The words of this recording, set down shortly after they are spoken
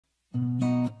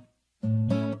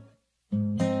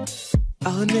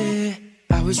I'll admit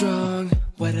I was wrong.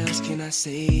 What else can I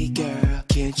say, girl?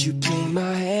 Can't you play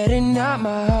my head and not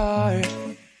my heart?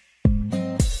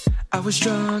 I was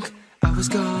drunk, I was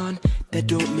gone. That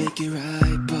don't make it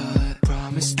right, but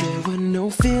promise there were no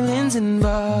feelings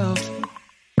involved.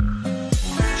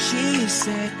 She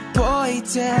said, boy,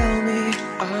 tell me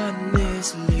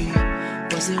honestly,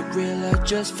 was it real or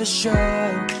just for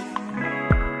show?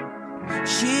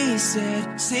 She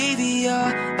said, save your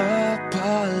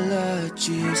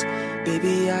apologies,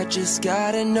 baby, I just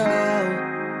gotta know.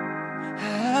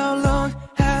 How long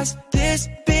has this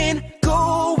been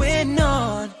going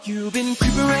on? You've been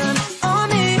creeping around on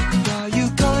me while you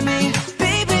calling me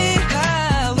baby.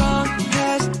 How long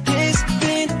has this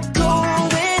been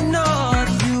going on?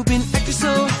 You've been acting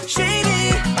so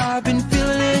shady, I've been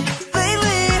feeling it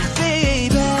lately,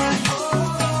 baby.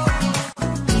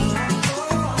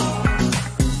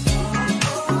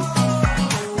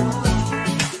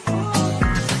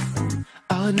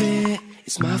 I'll admit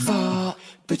it's my fault,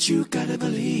 but you gotta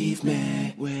believe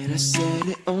me when I said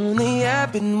it only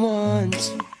happened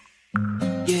once.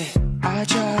 Yeah, I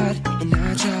tried and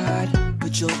I tried,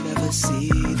 but you'll never see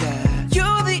that.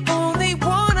 You're the only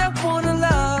one I wanna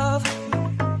love.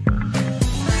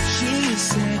 She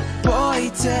said, boy,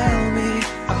 tell me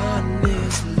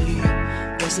honestly,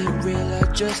 was it real or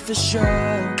just for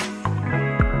show?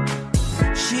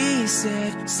 She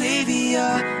said, save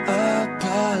your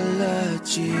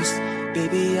apologies,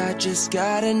 baby, I just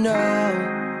gotta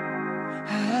know.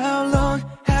 How long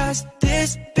has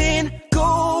this been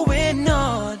going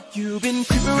on? You've been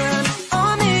creeping around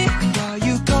on me while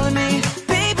you calling me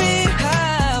baby.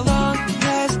 How long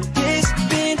has this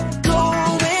been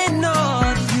going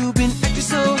on? You've been acting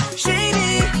so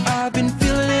shady, I've been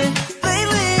feeling it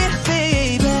lately,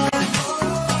 baby.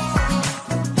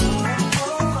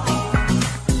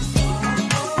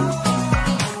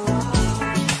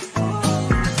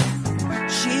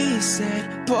 She said,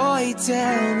 boy,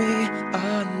 tell me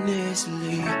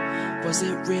honestly, was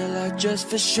it real or just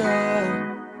for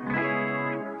show?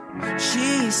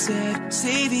 She said,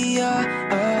 save your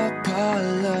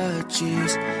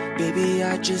apologies, baby,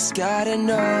 I just gotta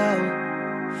know.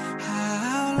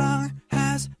 How long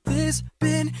has this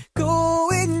been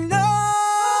going on?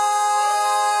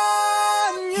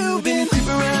 You've been creeping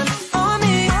around on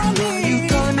me while you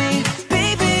calling me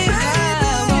baby.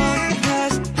 How long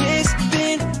has this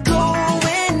been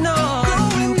going on?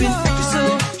 You've been acting so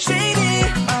shady,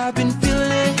 I've been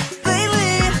feeling it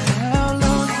lately. How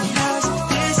long has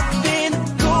this been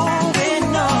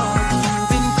going on? You've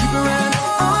been creeping around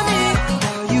on me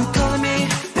while you calling me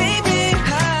baby.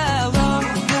 How long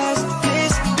has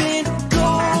this been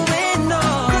going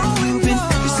on? You've been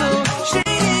acting so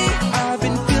shady, I've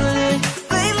been feeling it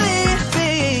lately,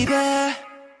 baby.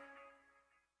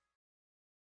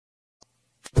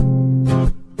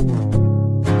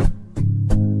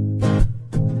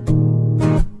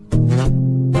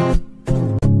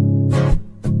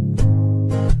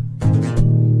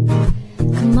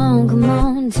 Come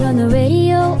on, turn the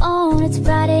radio on. It's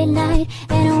Friday night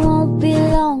and it won't be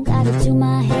long. Gotta do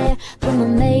my hair, put my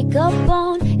makeup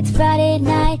on. It's Friday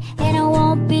night and it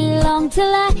won't be long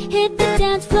till I hit the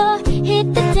dance floor,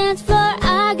 hit the dance floor.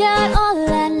 I got all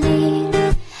I need.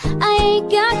 I ain't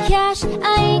got cash,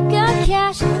 I ain't got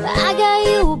cash, but I got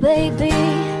you, baby.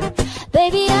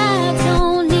 Baby, I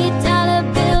don't need dollar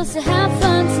bills to have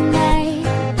fun tonight.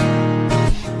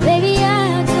 Baby,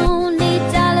 I don't need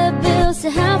dollar bills to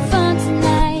have fun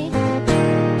tonight.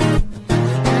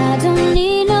 I don't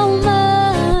need no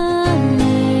money,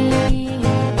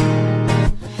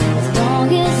 as long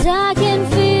as I can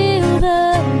feel the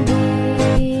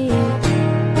beat.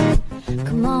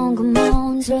 Come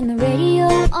on, turn the radio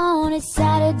on. It's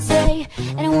Saturday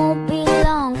and it won't be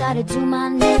long. Gotta do my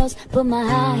nails, put my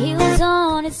high heels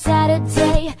on. It's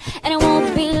Saturday and it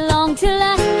won't be long till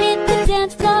I hit the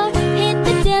dance floor, hit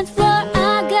the dance floor.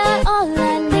 I got all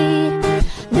I need.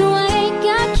 No, I ain't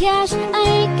got cash, I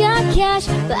ain't got cash,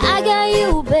 but I got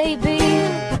you, baby.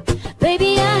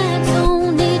 Baby, I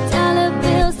don't need dollar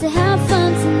bills to have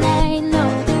fun tonight, no.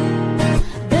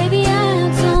 Baby, I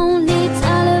don't need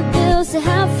dollar bills to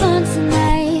have fun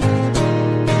tonight.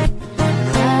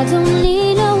 I don't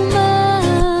need no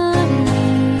money,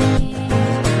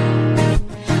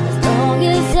 as long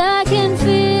as I can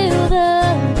feel the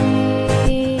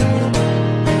beat.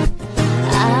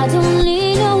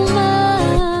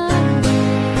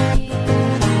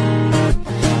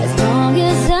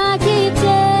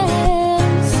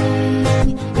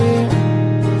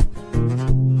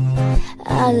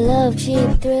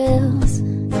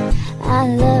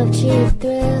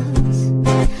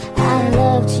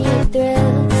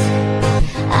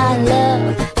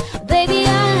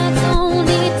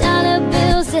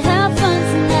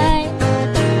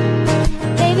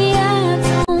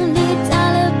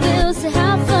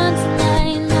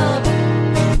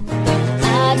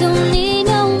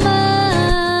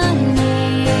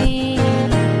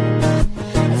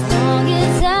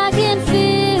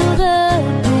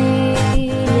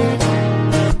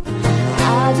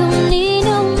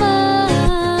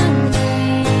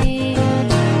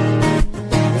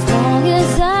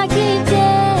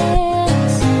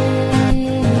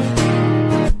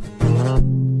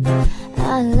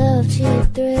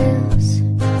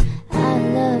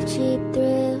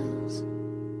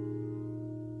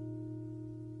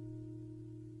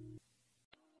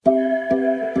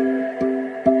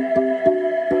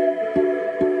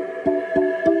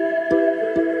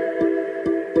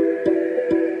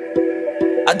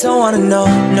 don't wanna know,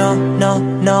 no, no,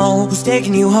 no, who's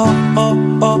taking you home,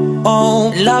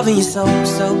 loving you so,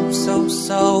 so, so,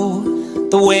 so.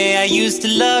 The way I used to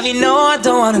love you, no, I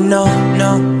don't wanna know,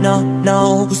 no, no,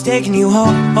 no, who's taking you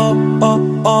home,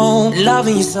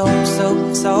 loving you so,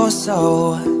 so, so,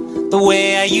 so. The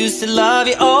way I used to love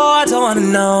you, oh, I don't wanna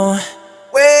know.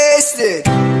 Wasted.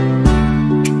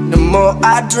 The more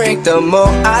I drink, the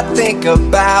more I think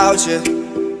about you.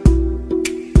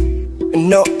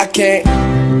 No, I can't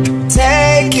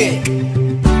take it.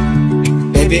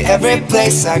 Baby, every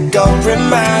place I go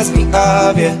reminds me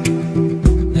of you.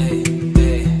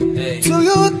 Do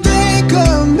you think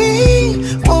of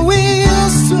me, what we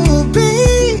used to be?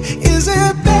 Is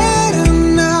it better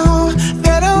now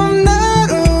that I'm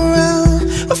not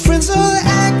around? Our friends are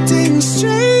acting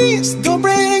strange, don't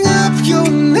bring up your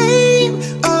name.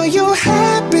 Are you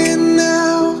happy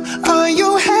now? Are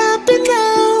you happy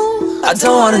now? I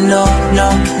don't wanna know, no,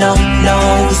 no, no,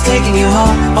 who's taking you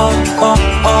home,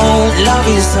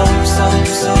 loving you so, so,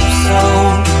 so, so.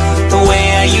 The way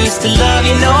I used to love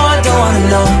you, no, I don't wanna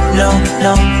know, no,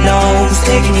 no, no, who's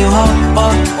taking you home,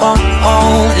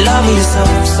 loving you so,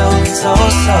 so, so,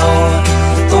 so.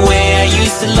 The way I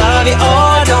used to love you,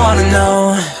 oh, I don't wanna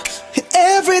know.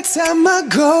 Every time I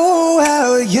go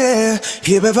out, yeah,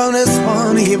 hear it from this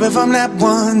one, hear it from that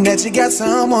one, that you got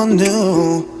someone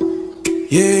new.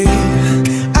 Yeah,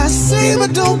 I say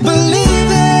but don't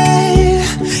believe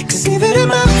it, 'cause even in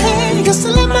my head, you're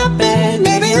still in my bed.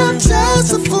 Maybe I'm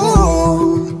just a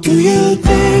fool. Do you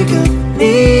think of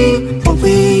me, what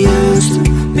we used to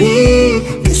be?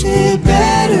 Is it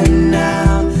better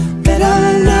now that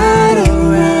I'm not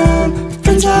around?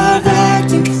 Friends are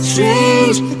acting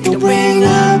strange, don't bring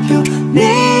up your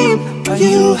name. Are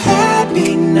you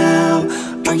happy now?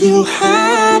 Are you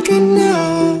happy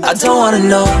now? I don't wanna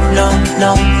know, no,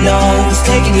 no, no, who's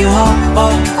taking you home,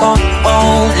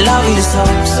 loving you so,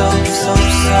 so, so,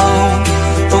 so.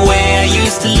 The way I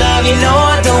used to love you, no,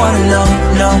 I don't wanna know,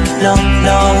 no, no,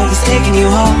 no, who's taking you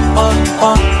home,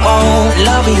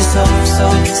 loving you so, so,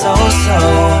 so, so.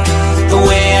 The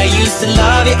way I used to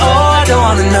love you, oh, I don't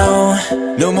wanna know.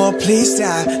 No more please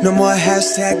stop, no more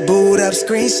hashtag booed up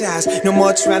screenshots. No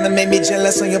more trying to make me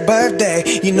jealous on your birthday.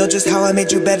 You know just how I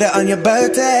made you better on your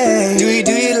birthday. Do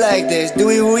you like this? Do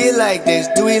we like this?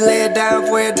 Do we lay it down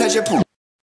for you and touch your poop?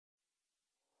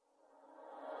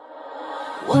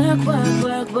 Work, work,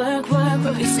 work, work, work,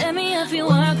 work. You set me up, you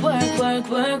work, work, work,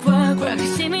 work, work, work. You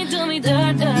see me do me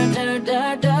dirt, dirt, dirt,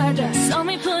 dirt, dirt, dirt. Saw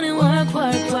me put in work,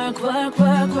 work, work, work,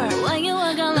 work, work. When you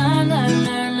work, I learn, learn,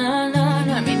 learn, learn, learn,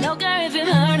 learn. Me no care if it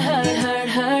hurt, hurt, hurt,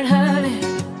 hurt, hurt it.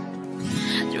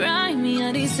 Drive me,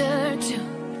 I deserve to.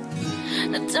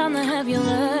 No time to have you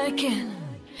lurking.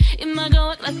 You might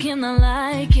go act like you not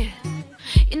like it.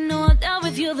 You know I dealt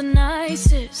with you the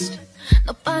nicest.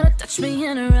 Nobody touched me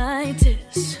in a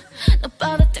righteous.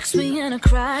 Nobody text me in a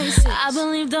crisis. I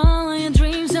believed all of your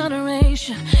dreams are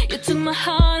duration. You took my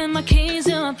heart and my keys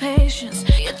and my patience.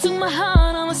 You took my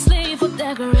heart, I'm a slave for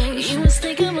decoration. You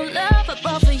mistaken my love, I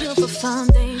bought for you for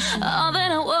foundation. All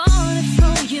that I wanted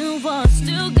from you was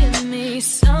to give me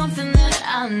something that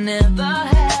I never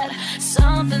had,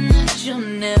 something that you've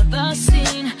never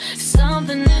seen,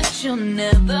 something that you've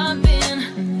never been.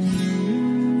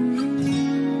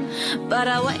 But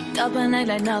I wake up and act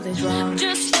like nothing's wrong.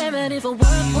 Just get ready for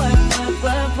work, work, work,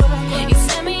 work, work. You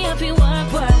set me up, you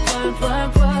work, work, work,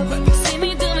 work, work, work. You see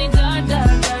me do me dirt,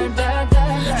 dirt, dirt, dirt,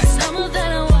 dirt, dirt. Some of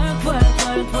that I work, work,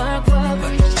 work, work, work,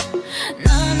 work.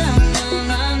 No, no, no,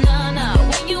 no, no, no.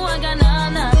 When you work, I no,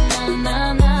 no, no,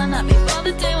 no, no, no. Before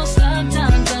the day was done,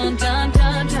 done, done, done,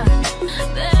 done, done.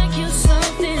 Beg you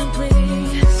something,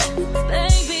 please.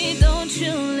 Baby, don't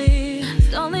you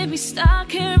leave. Don't leave me stuck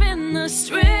here in the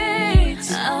street.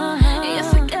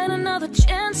 If I get another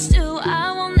chance to,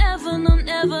 I will never, no,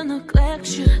 never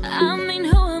neglect you. I mean,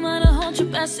 who am I to hold your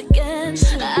best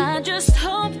against you? I just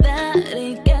hope that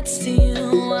it gets to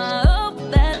you. I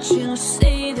hope that you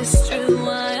see this true.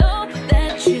 I hope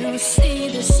that you see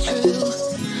this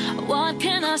true. What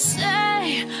can I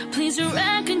say? Please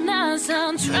recognize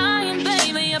I'm trying,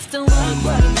 baby. After work,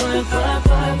 work, work, work,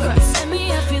 work, work. Send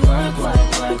me if you work,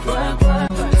 work, work, work, work,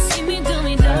 work. See me do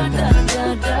me da da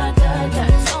da da da da.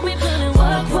 Told me put in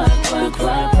work, work, work,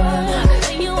 work, work.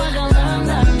 When you walk on, learn,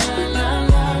 learn, learn, learn,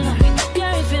 learn. We don't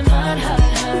care if it hurt, hurt,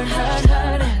 hurt,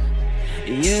 hurt, hurt.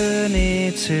 You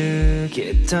need to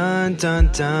get done, done,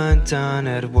 done, done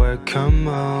at work, come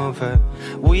over.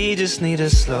 We just need to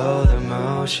slow the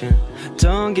motion.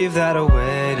 Don't give that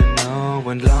away to no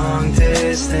one. Long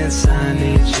distance, I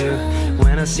need you.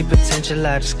 When I see potential,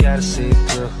 I just gotta see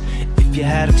through. If you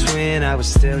had a twin, I would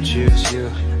still choose you.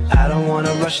 I don't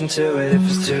wanna rush into it if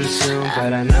it's too soon,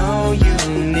 but I know you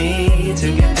need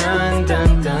to get done,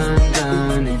 done, done,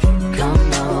 done if you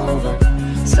come over.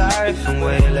 Sorry if I'm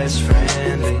way less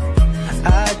friendly,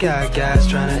 I got guys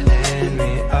trying to end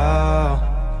me, oh.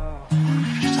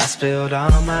 I spilled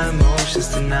all my emotions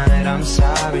tonight, I'm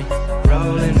sorry.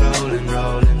 Rolling, rolling,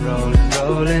 rolling, rolling,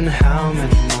 rolling. How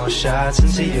many more shots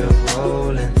until you're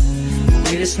rolling?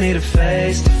 We just need a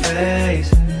face to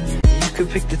face. You could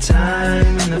pick the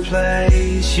time and the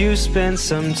place. You spent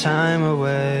some time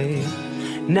away.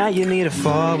 Now you need to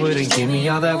forward and give me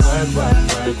all that work, work,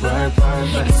 work, work,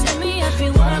 work, work. You send me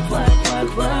every work, work,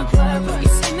 work, work, work, work. You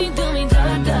see me do me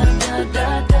da, da, da, da,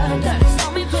 da, da. You saw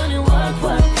me put in work,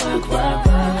 work, work, work,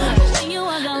 work. When you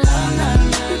walk alone, na,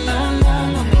 na, na, na,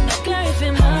 na. Me no care if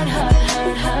it hurt, hurt,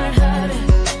 hurt, hurt, hurt.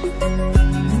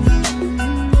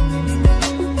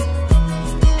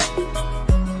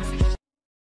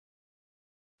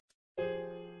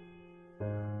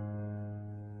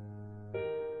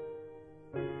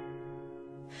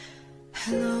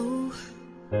 Hello,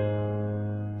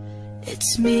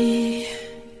 it's me.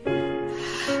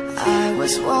 I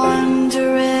was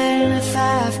wondering if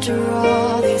after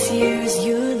all these years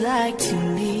you'd like to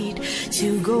meet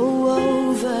to go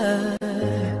over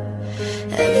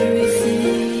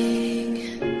everything.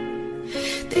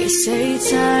 They say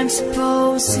time's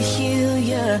supposed to heal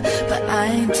ya, but I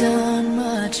ain't done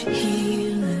much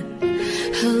healing.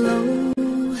 Hello,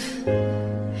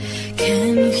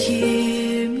 can you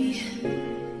hear me?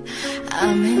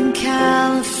 I'm in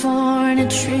California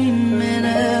dreaming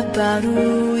about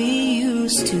who we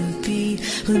used to be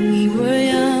when we were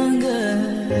younger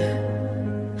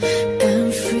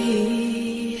and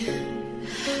free.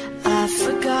 I've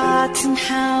forgotten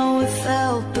how it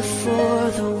felt before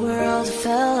the world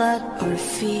fell at our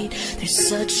feet. There's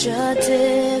such a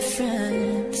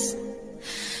difference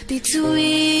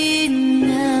between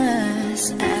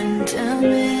us and a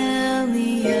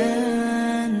million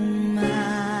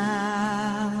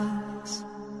miles.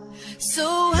 So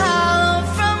how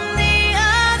from the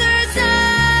other side,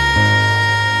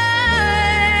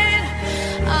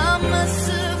 I must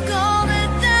have gone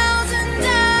 1,000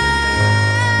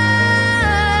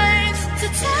 times to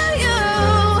tell you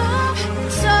I'm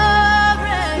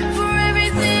sorry for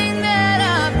everything that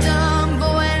I've done.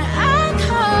 But when I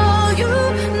call, you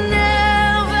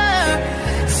never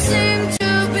seem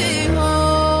to be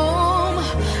home.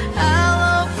 I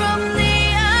love from the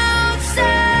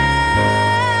outside.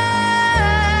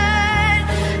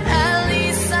 At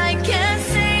least I can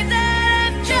say that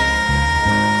I've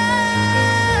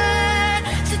tried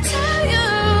to tell you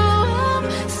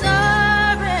I'm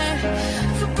sorry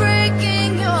for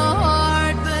breaking your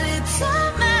heart, but it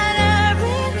doesn't matter.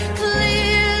 It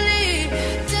clearly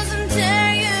doesn't tear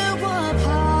you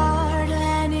apart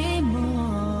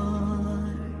anymore.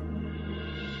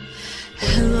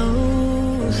 Hello,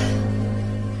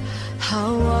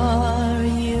 how are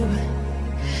you?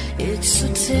 It's so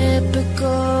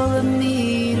typical of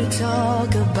me to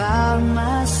talk about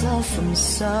myself. I'm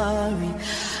sorry.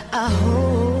 I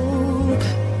hope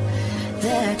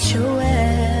that you're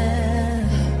well.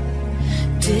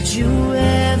 Did you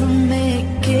ever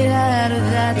make it out of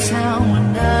that town where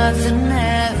nothing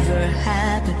ever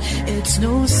happened? It's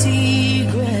no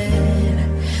secret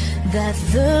that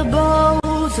the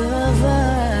both of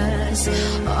us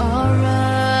are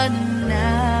running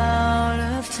out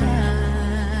of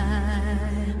time.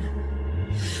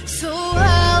 So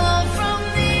hello from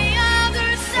the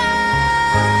other side.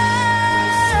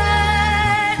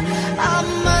 I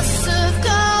must have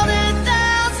called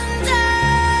 1,000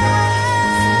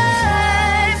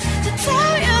 times to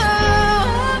tell you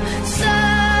I'm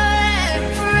sorry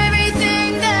for everything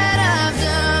that I've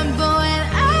done. But when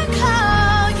I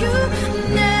call, you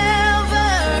never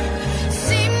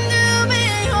seem to be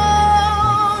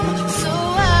home. So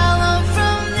hello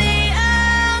from the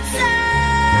outside.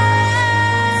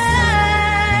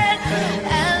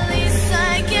 At least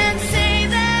I can say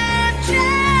that I've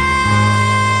tried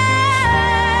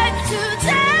to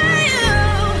tell you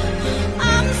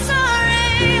I'm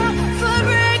sorry for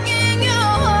breaking your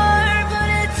heart, but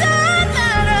it doesn't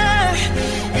matter.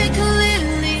 It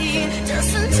clearly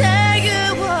doesn't tear you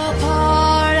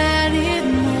apart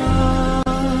anymore.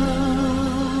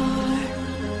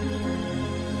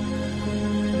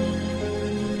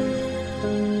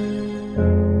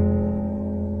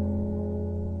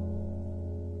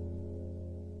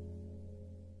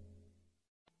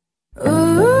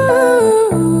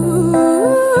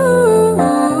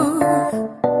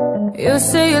 You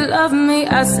say you love me,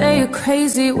 I say you're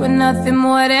crazy. We're nothing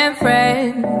more than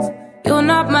friends. You're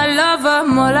not my lover,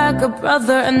 more like a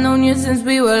brother. I've known you since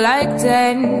we were like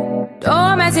 10.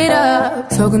 Don't mess it up,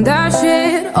 talking that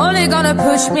shit. Only gonna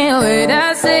push me away,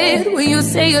 that's it. When you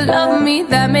say you love me,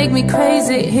 that make me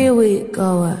crazy. Here we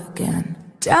go again.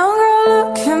 Down girl,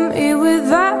 look at me with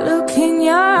that look in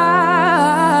your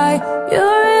eye. You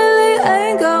really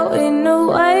ain't going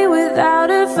away without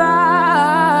a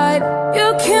fight.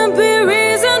 You can't be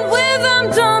reasoned with, I'm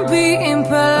done being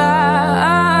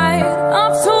polite.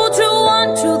 I've told you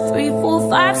 1, 2, 3, 4,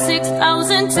 5,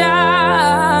 6,000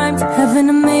 times. Haven't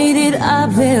I made it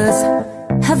obvious?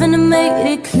 Haven't I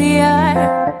made it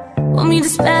clear? Want me to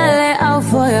spell it out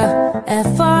for you?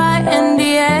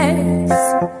 F-R-I-N-D-S.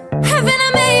 Haven't I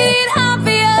made it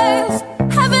obvious?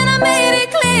 Haven't I made it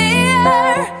clear?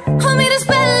 Want me to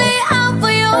spell it out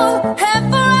for you?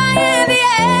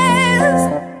 F-R-I-N-D-S.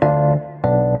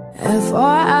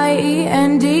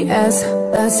 F-R-I-E-N-D-S.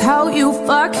 That's how you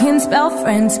fucking spell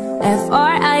friends.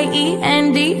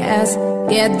 F-R-I-E-N-D-S.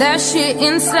 Get that shit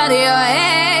inside of your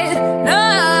head. No.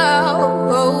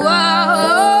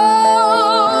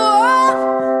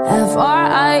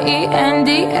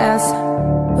 F-R-I-E-N-D-S.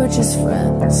 We're just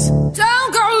friends.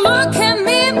 Don't go look at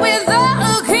me with that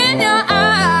look in your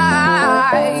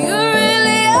eye. You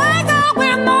really ain't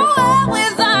going nowhere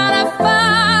without a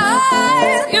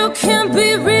fight. You can't be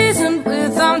reasoned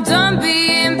with, I'm done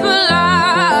being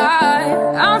polite.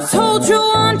 I've told you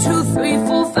 1, 2, 3,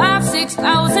 4, 5,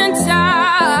 6,000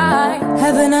 times.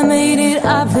 Haven't I made it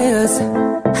obvious?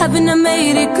 Haven't I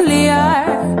made it clear?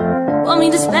 Want me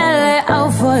to spell it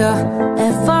out for you?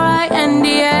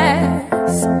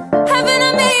 F-R-I-N-D-S. Haven't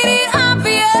I made it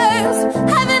obvious?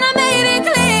 Haven't I made it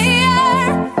clear?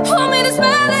 Want me to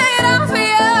spell it out for you?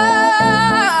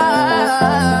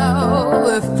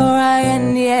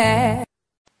 F-R-I-N-D-S.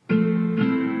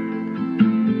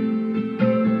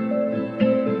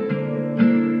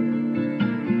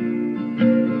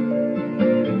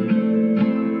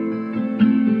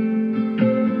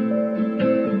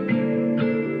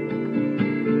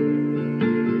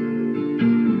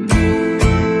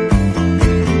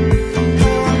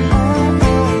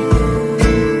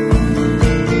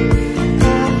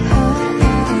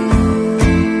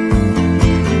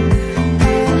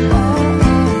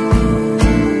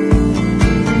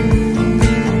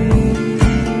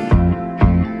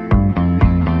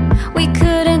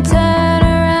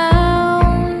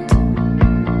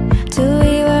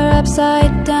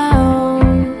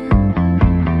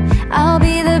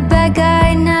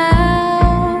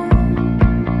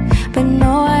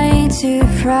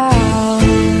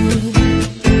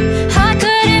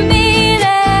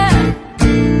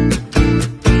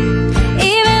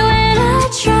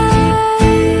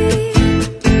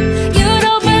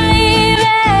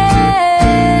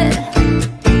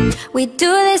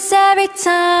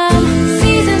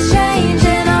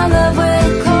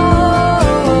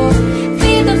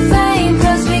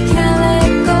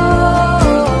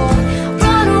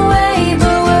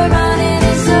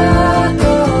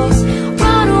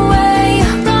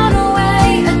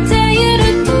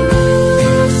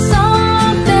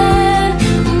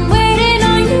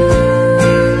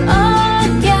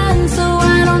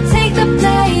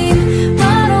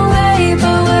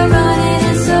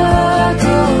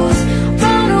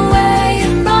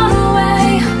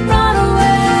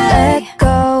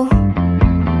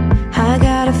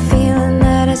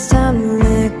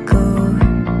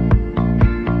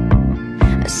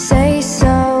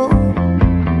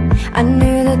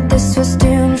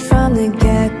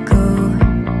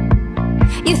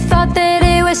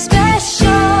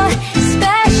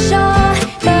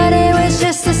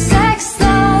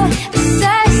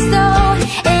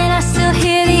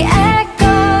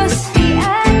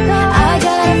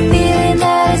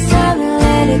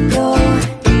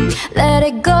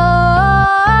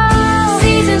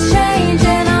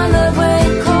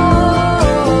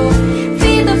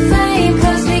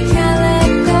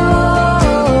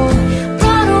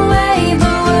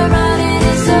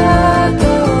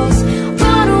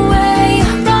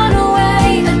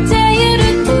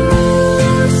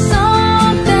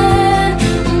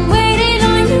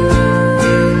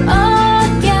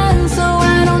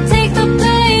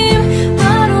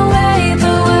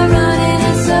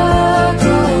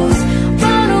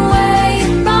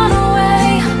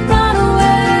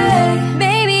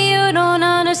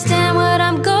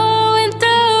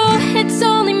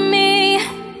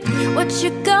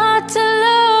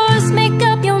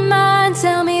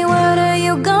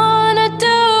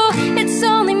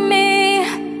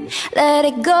 let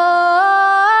it go.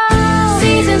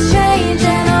 Seasons change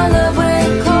and our love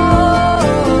will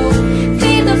cold.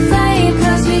 Feed the flame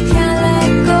 'cause we can't let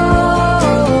go.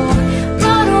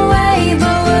 Run away,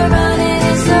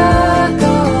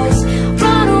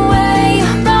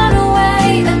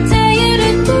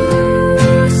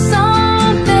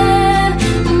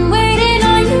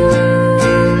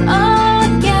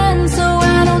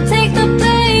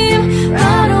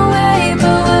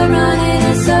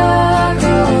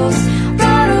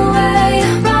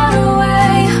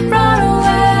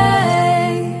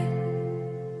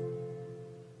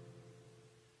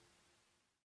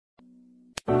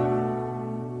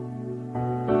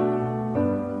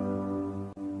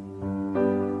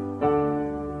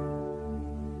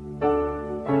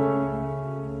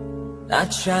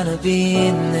 tryna be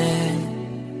in there,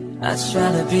 not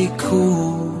tryna be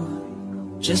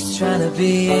cool, just tryna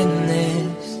be in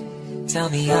this. Tell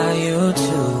me how you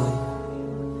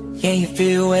do. Can you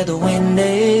feel where the wind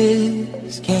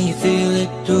is? Can you feel it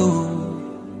through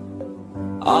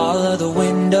all of the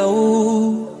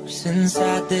windows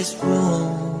inside this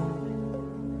room?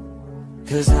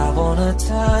 'Cause I wanna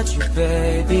touch you,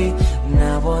 baby, and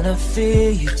I wanna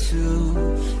feel you too.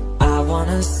 I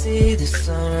wanna see the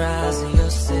sunrise and your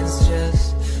sins,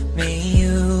 just me and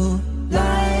you.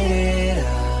 Light it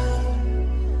up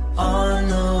on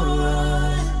the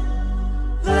run.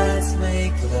 Let's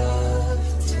make love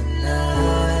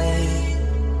tonight.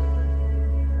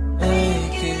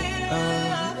 Make it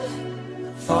up,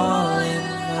 fall in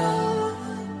love,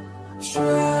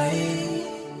 try.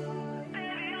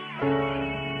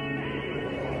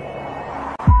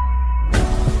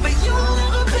 But you'll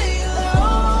never be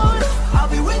alone. I'll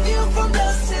be with you from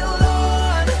dusk till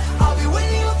dawn. I'll be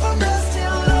with you from dusk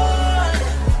till dawn.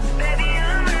 Baby,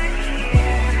 I'm right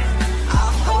here.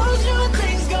 I'll hold you when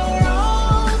things go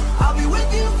wrong. I'll be with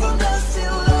you from dusk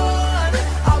till dawn.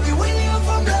 I'll be with you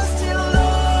from dusk till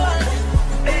dawn.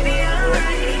 Baby, I'm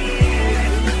right here.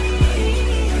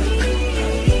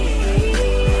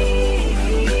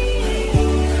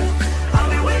 I'll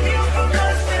be with you from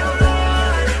dusk till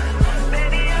dawn.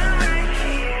 Baby, I'm right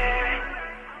here.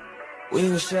 We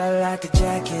were shot like a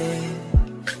jacket,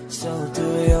 so do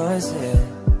yours, yeah.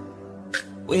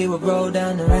 We would roll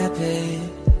down the rapid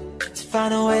to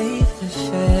find a way to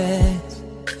fast.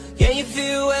 Can you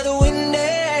feel where the wind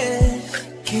is?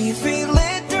 Can you feel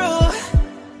it through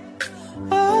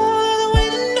all the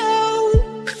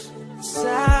windows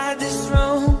inside this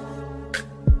room?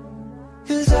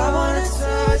 'Cause I wanna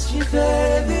touch you,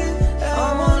 baby, I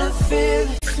wanna feel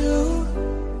it too.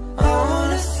 I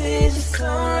wanna see the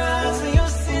sunrise and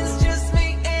your sins, just me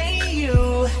and you.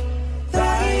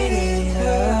 Light it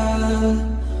up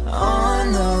on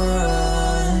the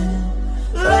run.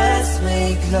 Let's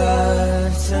make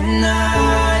love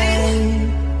tonight.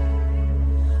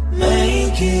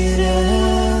 Make it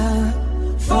up,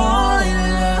 fall in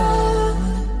love,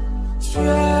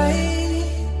 try.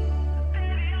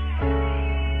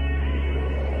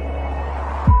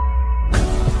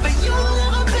 But you'll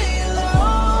never be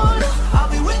alone. I'll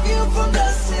be with you from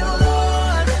dusk till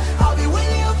dawn. I'll be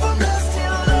with you from dusk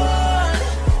till dawn.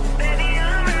 Baby,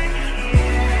 I'm right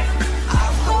here.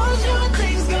 I'll hold you when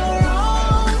things go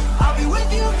wrong. I'll be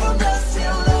with you from dusk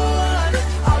till dawn.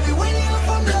 I'll be with you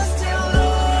from dusk till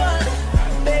dawn.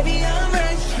 Baby, I'm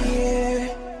right here.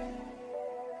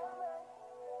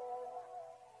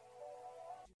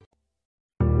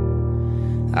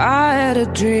 I had a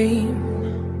dream.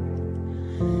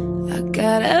 I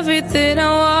got everything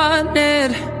I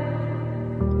wanted.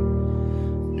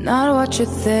 Not what you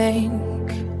think.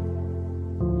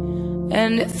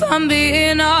 And if I'm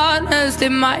being honest,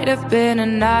 it might have been a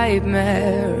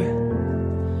nightmare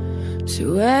to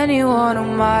anyone who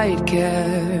might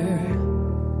care.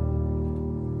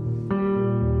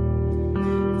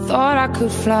 Thought I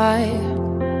could fly,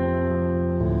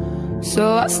 so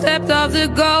I stepped off the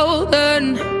golden.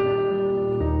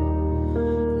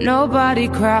 Nobody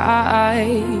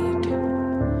cried,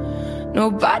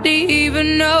 nobody even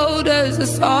noticed. I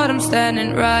saw them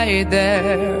standing right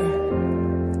there.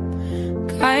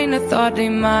 Kinda thought they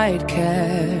might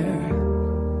care.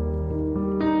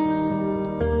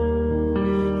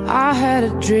 I had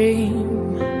a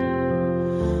dream.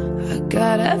 I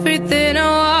got everything I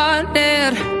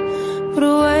wanted. But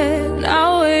when I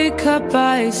wake up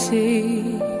I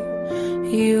see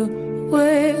you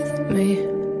with me.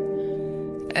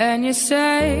 And you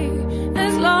say,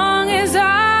 as long as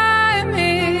I'm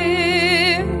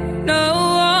here, no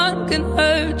one can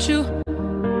hurt you.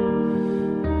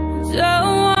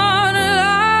 Don't wanna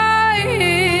lie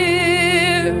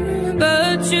here,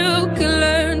 but you can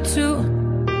learn to.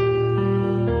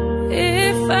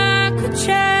 If I could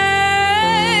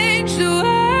change the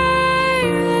way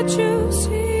that you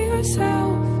see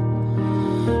yourself,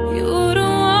 you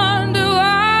wouldn't wonder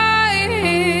why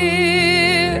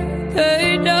they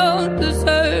don't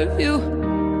deserve you.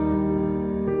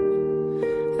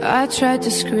 I tried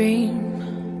to scream,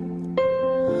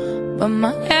 but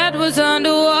my head was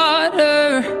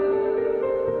underwater.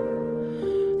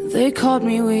 They called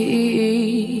me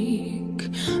weak,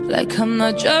 like I'm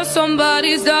not just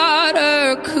somebody's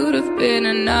daughter. Could have been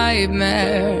a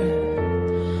nightmare,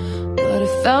 but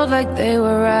it felt like they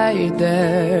were right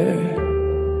there.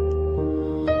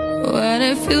 When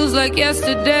it feels like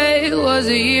yesterday was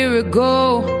a year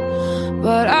ago,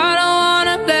 but I don't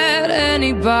wanna let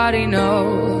anybody know,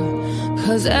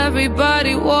 'Cause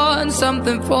everybody wants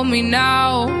something from me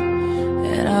now,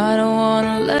 and I don't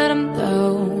wanna let them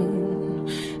down.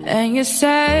 And you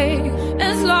say,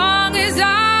 as long as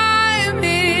I'm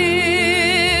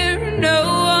here, no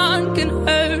one can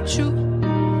hurt you.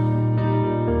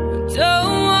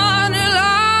 Don't wanna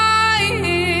lie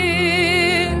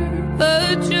here,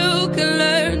 but you can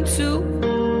learn to.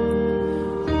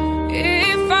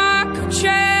 If I could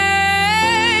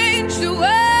change the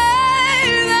way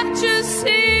that you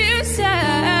see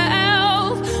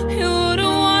yourself, you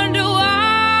wouldn't wonder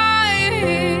why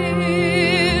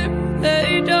they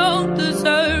don't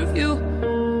deserve you.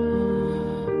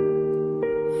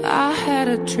 I had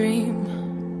a dream,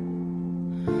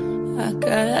 I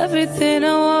got everything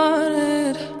I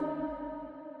wanted.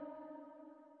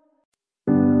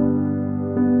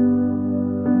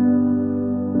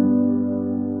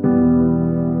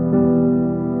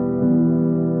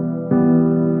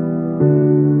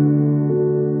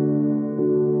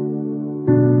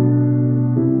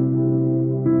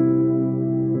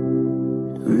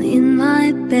 In my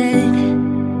bed,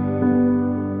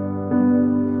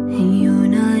 and you're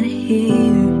not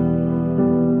here,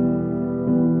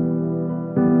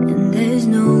 and there's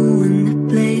no one to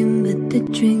blame but the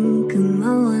drink of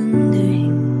my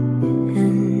wandering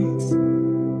hands.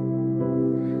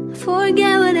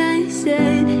 Forget what I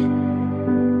said,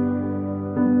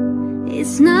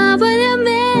 it's not what I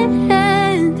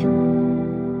meant,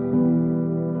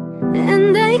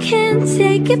 and I can't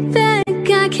take it back.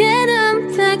 I can't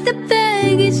unpack the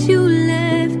baggage you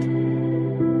left.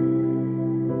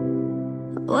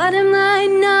 What am I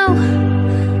now?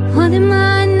 What am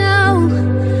I now?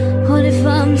 What if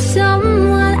I'm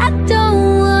someone I don't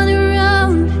want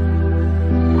around?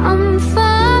 I'm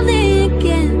falling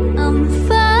again, I'm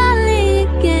falling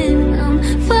again, I'm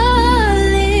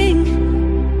falling.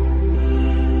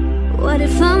 What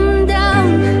if I'm down?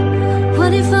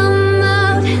 What if I'm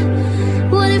out?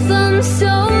 What if I'm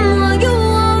someone you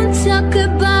won't talk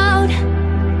about?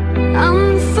 I'm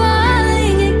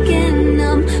falling again,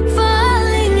 I'm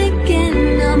falling again,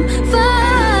 I'm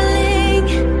falling.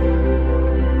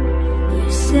 You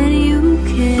said you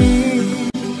cared,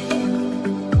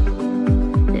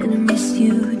 and I miss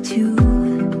you too.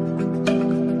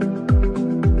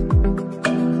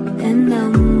 And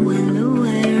I'm well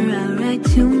aware I write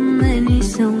too many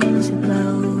songs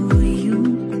about you.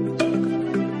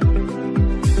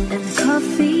 And the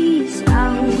coffee's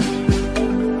out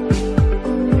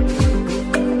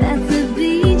at the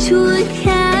Beachwood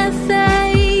Cafe,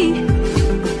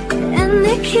 and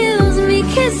it kills me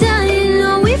 'cause I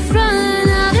know we've run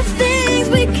out of things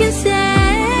we can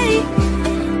say.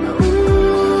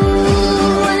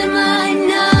 Ooh, what am I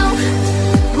now?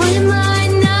 What am I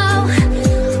now?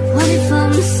 What if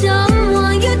I'm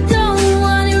someone you don't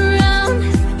want around?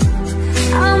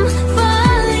 I'm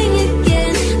falling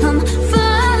again, I'm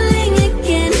falling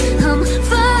again, I'm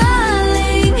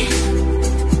falling.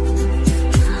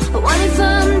 What if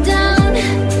I'm down?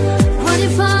 What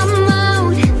if I'm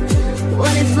out?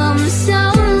 What if I'm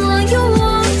someone you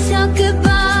won't talk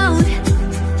about?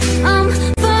 I'm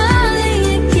falling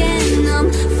again, I'm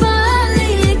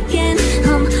falling again,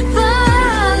 I'm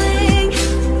falling.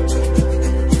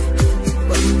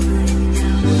 What am I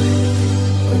now?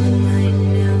 What am I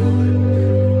now?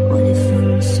 What if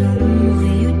I'm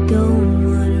someone you don't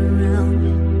want around?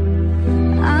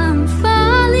 I'm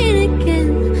falling again,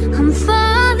 I'm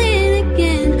falling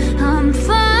again, I'm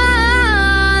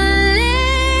falling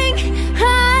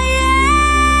higher.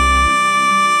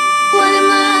 What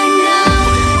am I now?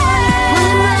 What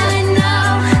am I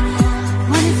now?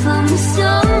 What if I'm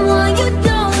someone you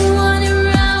don't want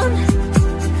around?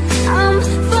 I'm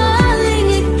falling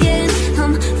again,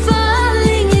 I'm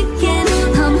falling again,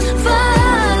 I'm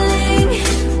falling.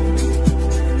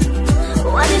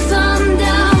 What if I'm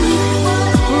down?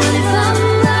 What if I'm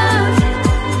out?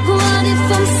 What if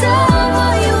I'm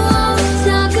someone you won't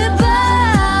talk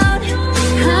about?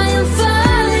 I am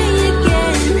falling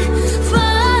again,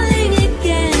 falling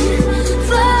again,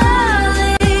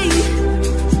 falling.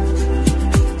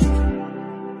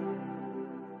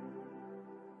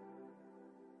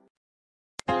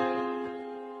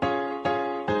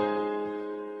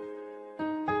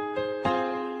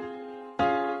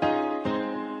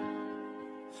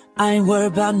 I ain't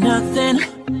worried about nothing,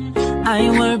 I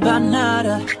ain't worried about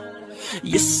nada.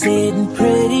 You're sitting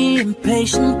pretty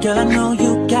impatient, girl, I know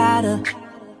you gotta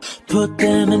put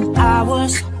them in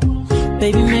hours,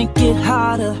 baby, make it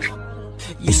harder.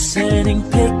 You're sending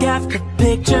pic after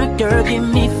picture, girl, give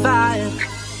me fire.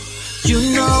 You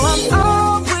know I'm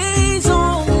always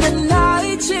on the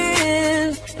night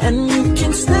shift, and you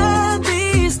can stand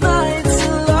these nights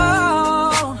alone.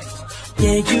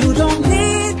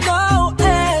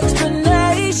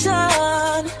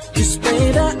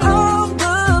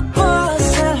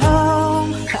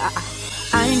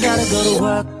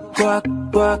 work,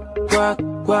 work, work,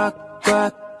 work,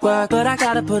 work, work. But I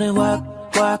gotta put in work,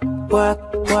 work, work,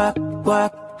 work,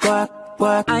 work, work,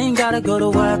 work. I ain't gotta go to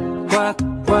work, work,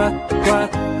 work,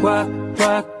 work, work,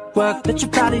 work, work. Let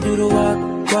your body do the work,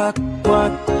 work,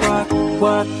 work, work,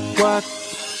 work, work.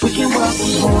 We can work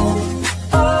from home,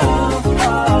 oh,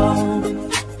 oh.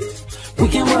 We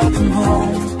can work from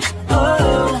home,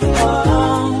 oh,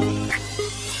 oh.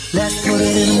 Let's put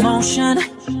it in motion.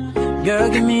 Girl,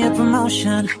 give me a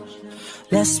promotion.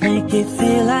 Let's make it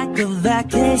feel like a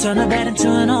vacation. Turn a bed into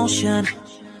an ocean.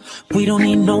 We don't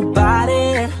need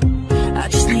nobody, I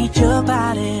just need your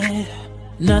body.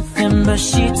 Nothing but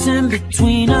sheets in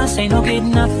between us, ain't no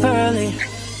getting up early.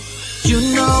 You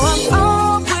know I'm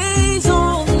always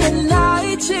on the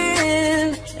night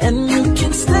shift, and you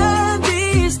can stand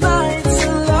these nights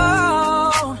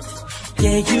alone.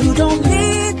 Yeah, you don't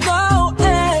need no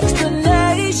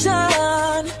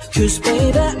explanation, 'cause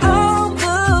baby, I'm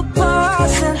the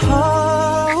boss at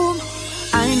home.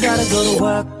 I ain't gotta go to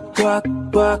work, work,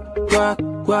 work, work,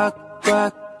 work,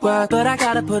 work, work. But I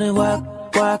gotta put in work,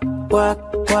 work, work,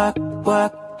 work,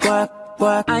 work, work,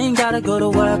 work. I ain't gotta go to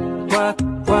work, work,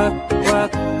 work,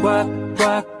 work, work,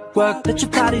 work, work. Let your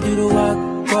body do the work,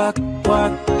 work,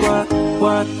 work, work,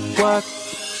 work, work.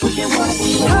 We can work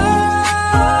from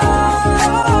home.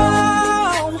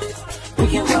 We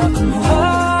can work from home.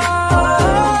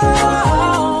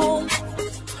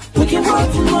 We can work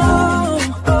from home.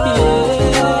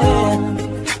 Yeah.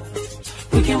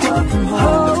 We can work from home.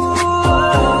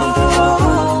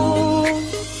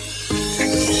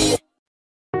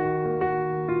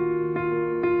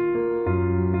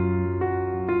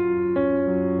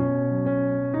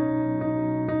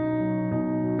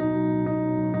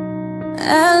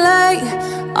 LA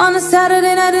on a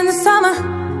Saturday night in the summer,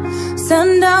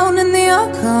 sundown and the all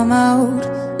come out.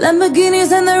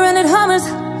 Lamborghinis and the rented Hummers,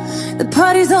 the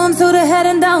party's on so they're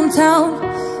heading downtown.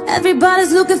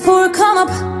 Everybody's looking for a come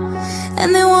up,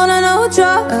 and they wanna know what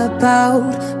you're about.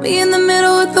 Me in the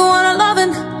middle with the one I'm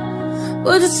loving,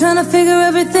 we're just trying to figure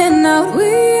everything out.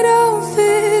 We don't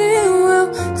fit in well,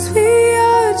 'cause we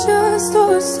are just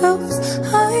ourselves.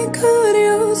 I could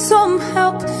use some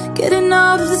help getting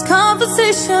out of this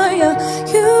conversation, yeah.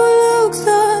 You look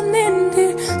stunning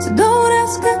here, so don't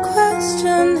ask that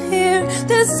question here.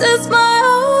 This is my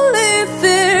only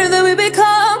fear, that we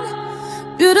become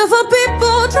beautiful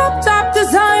people, drop top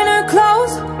designer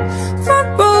clothes, front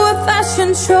row of fashion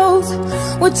shows.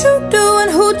 What you do and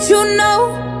who you know,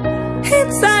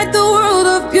 inside the world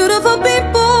of beautiful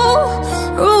people,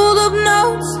 rolled up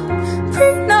notes,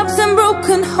 prenups and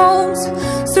broken homes,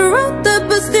 surrounded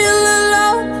but still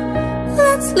alone.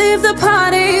 Let's leave the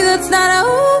party, that's not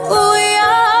who we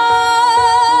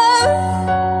are.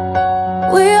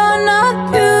 We are not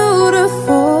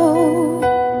beautiful,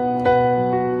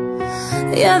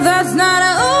 yeah, that's not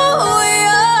who we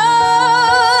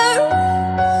are.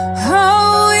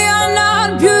 Oh, we are not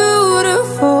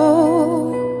beautiful.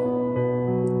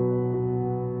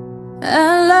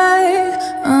 LA,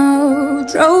 oh,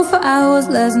 drove for hours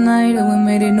last night and we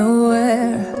made it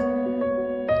nowhere.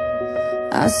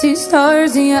 I see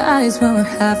stars in your eyes when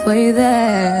we're halfway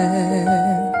there.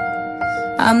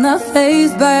 I'm not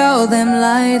fazed by all them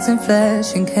lights and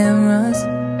flashing cameras,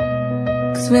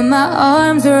 'cause with my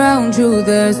arms around you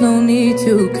there's no need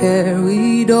to care.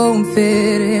 We don't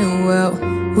fit in well,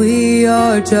 we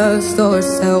are just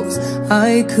ourselves.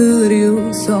 I could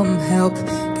use some help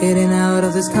getting out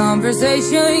of this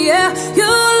conversation, yeah.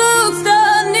 You look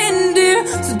stunning, dear,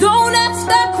 so don't ask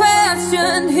that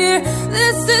question here.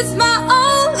 This is my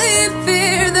only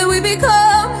fear, that we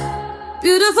become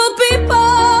beautiful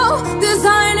people,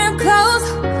 designer clothes,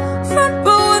 front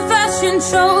row of fashion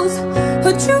shows.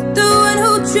 What you do and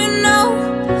who you know,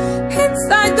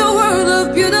 inside the world of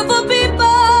beautiful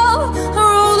people,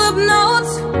 roll up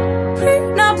notes,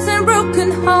 prenups and broken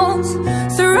homes,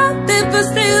 surrounded but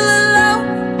still alone.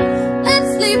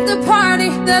 Let's leave the party,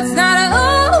 that's not who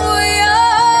we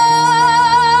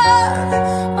are.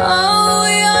 Oh,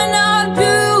 we are not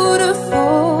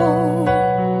beautiful,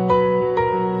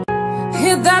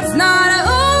 yeah, that's not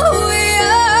who we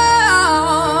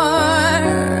are.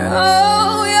 Oh,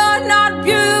 we are not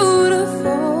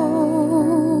beautiful.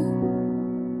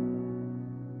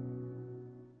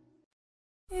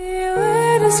 Yeah,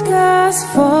 where the sky's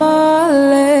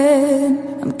falling,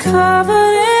 I'm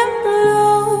covered in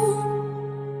blue.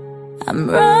 I'm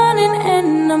running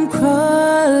and I'm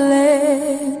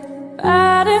crawling,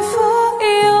 fighting for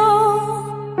you.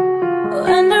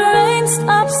 When the rain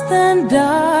stops, then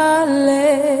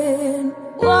darling,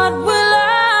 what will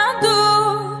I do?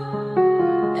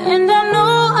 And I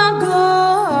know I'm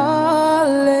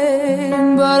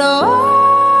calling, but oh,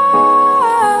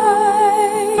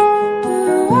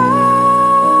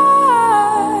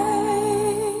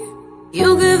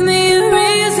 give me a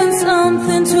reason,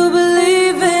 something to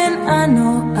believe in. I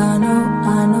know, I know,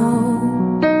 I know.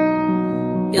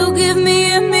 You give me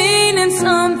a meaning,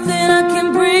 something I can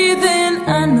breathe in.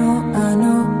 I know, I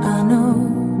know, I know.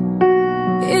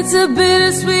 It's a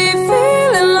bittersweet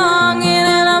feeling, longing,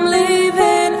 and I'm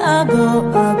leaving. I go,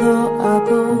 I go, I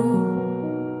go.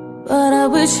 But I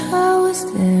wish I was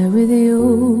there with you.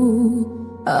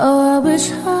 Oh, I wish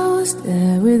I was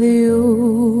there with you.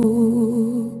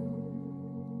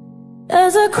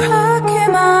 There's a crack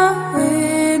in my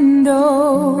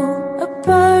window, a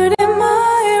bird in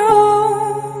my room,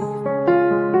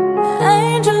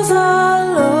 angels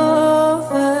all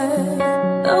over,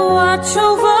 they watch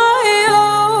over you.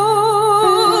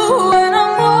 When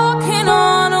I'm walking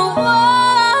on the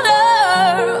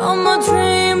water, all my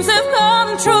dreams have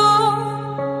come true.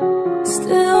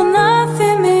 Still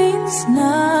nothing means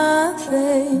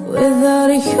nothing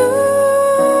without you.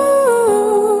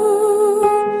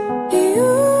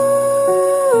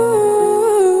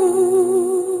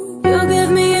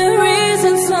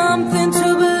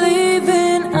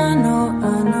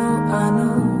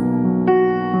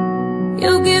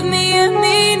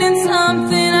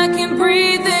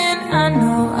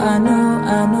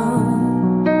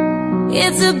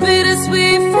 It's a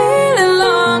bittersweet feeling,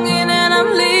 longing, and I'm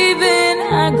leaving.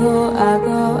 I go, I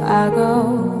go, I go.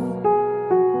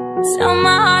 Tell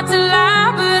my heart to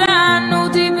lie, but I know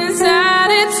deep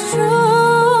inside it's true.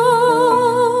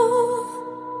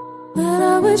 That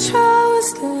I wish I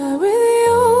was there with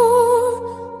you.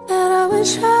 That I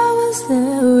wish I was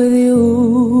there with you.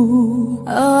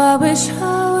 Oh, I wish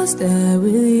I was there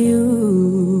with you.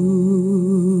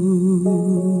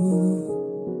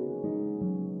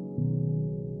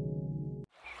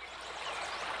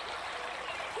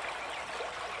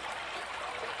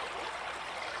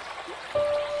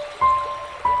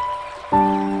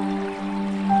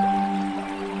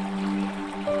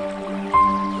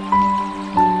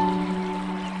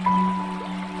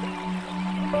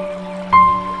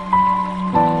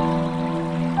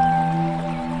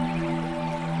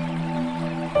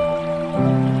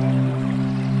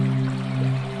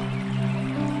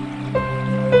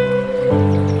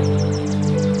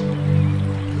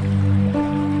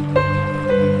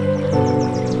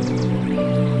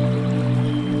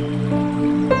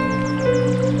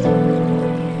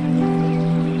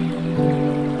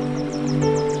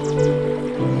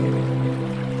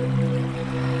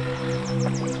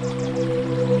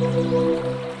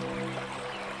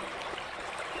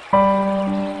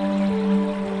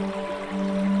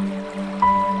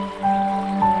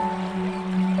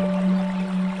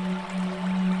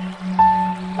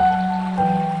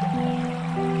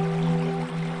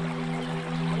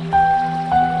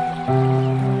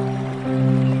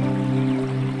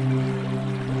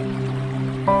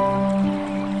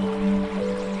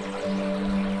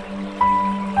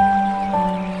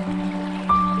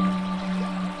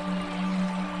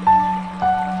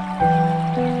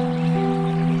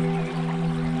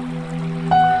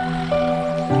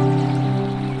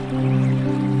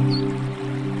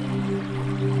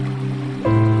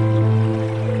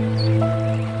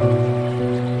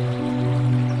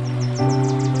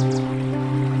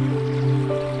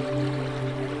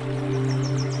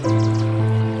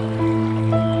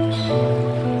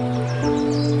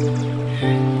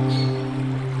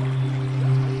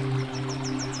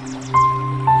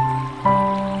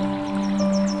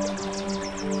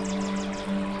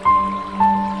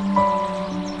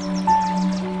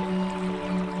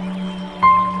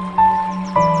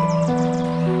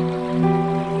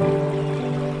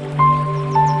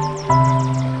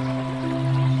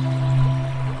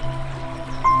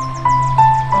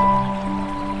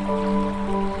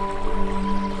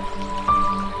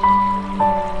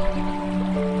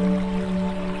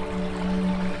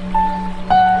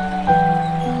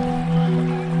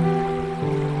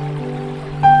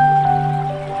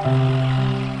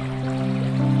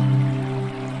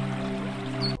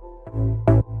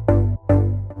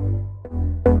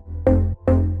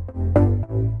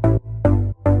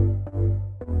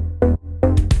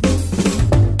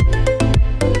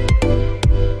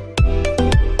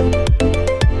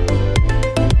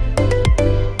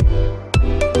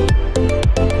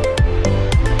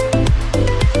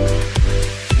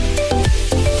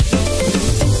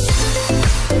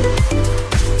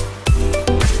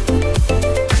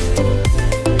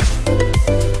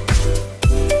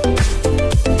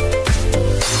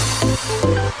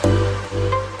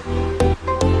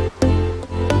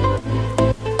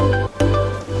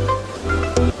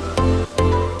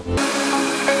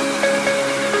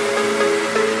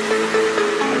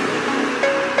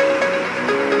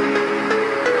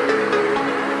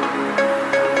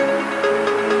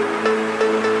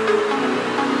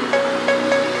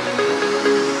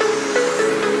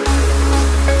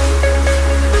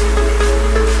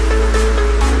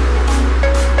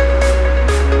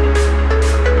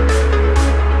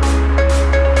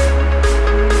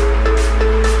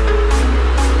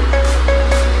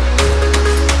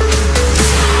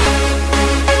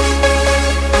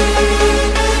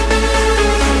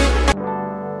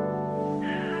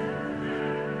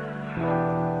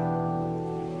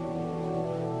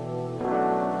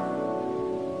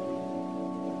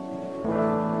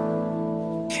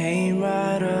 came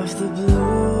right off the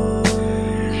blue.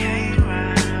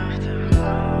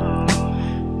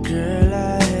 Girl,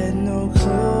 I had no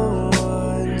clue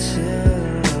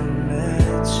until I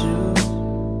met you.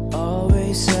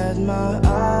 Always had my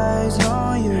eyes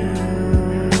on you.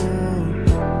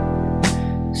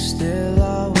 Still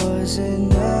I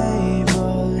wasn't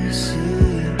able to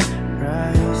see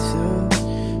right through.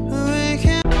 We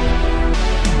can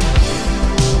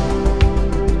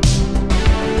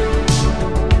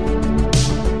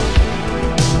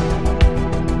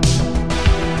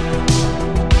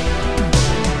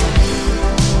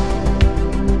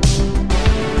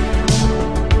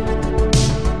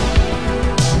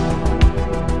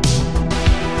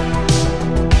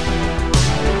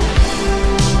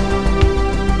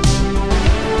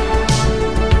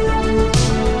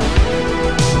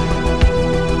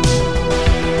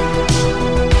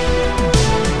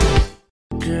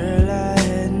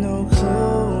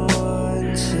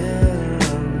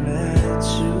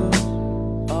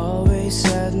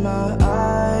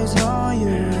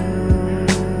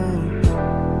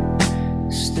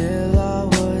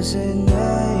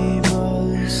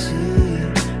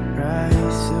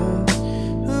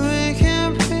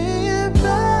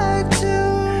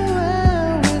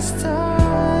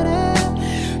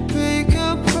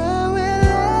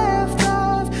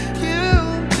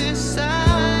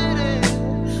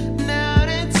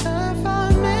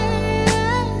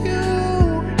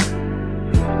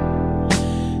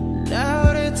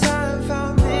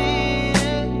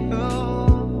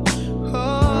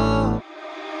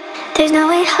There's no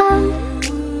way home,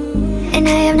 and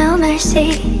I have no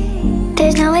mercy.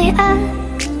 There's no way up,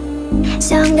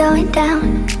 so I'm going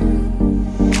down.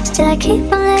 Still I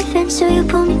keep on living, so you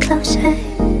pull me closer.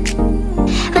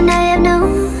 When I have no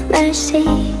mercy,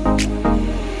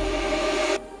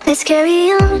 let's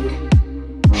carry on.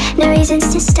 No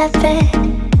reasons to stop it.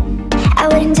 I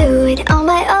wouldn't do it on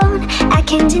my own, I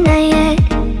can't deny it.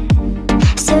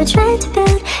 Still trying to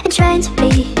build and trying to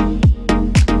be.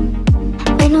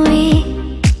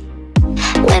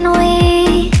 When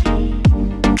we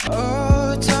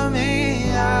oh, tell me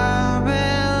I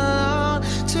belong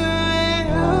to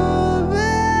you,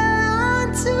 belong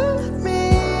to me.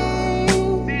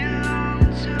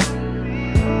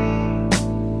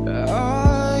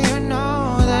 Oh, you know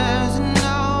there's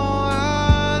no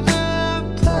other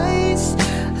place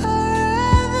I'd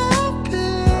rather be.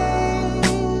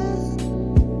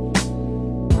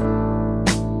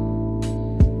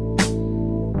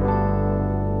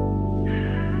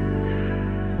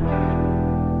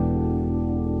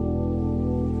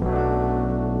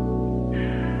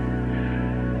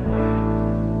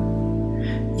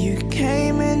 You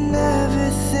came and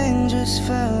everything just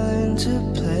fell into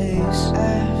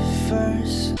place.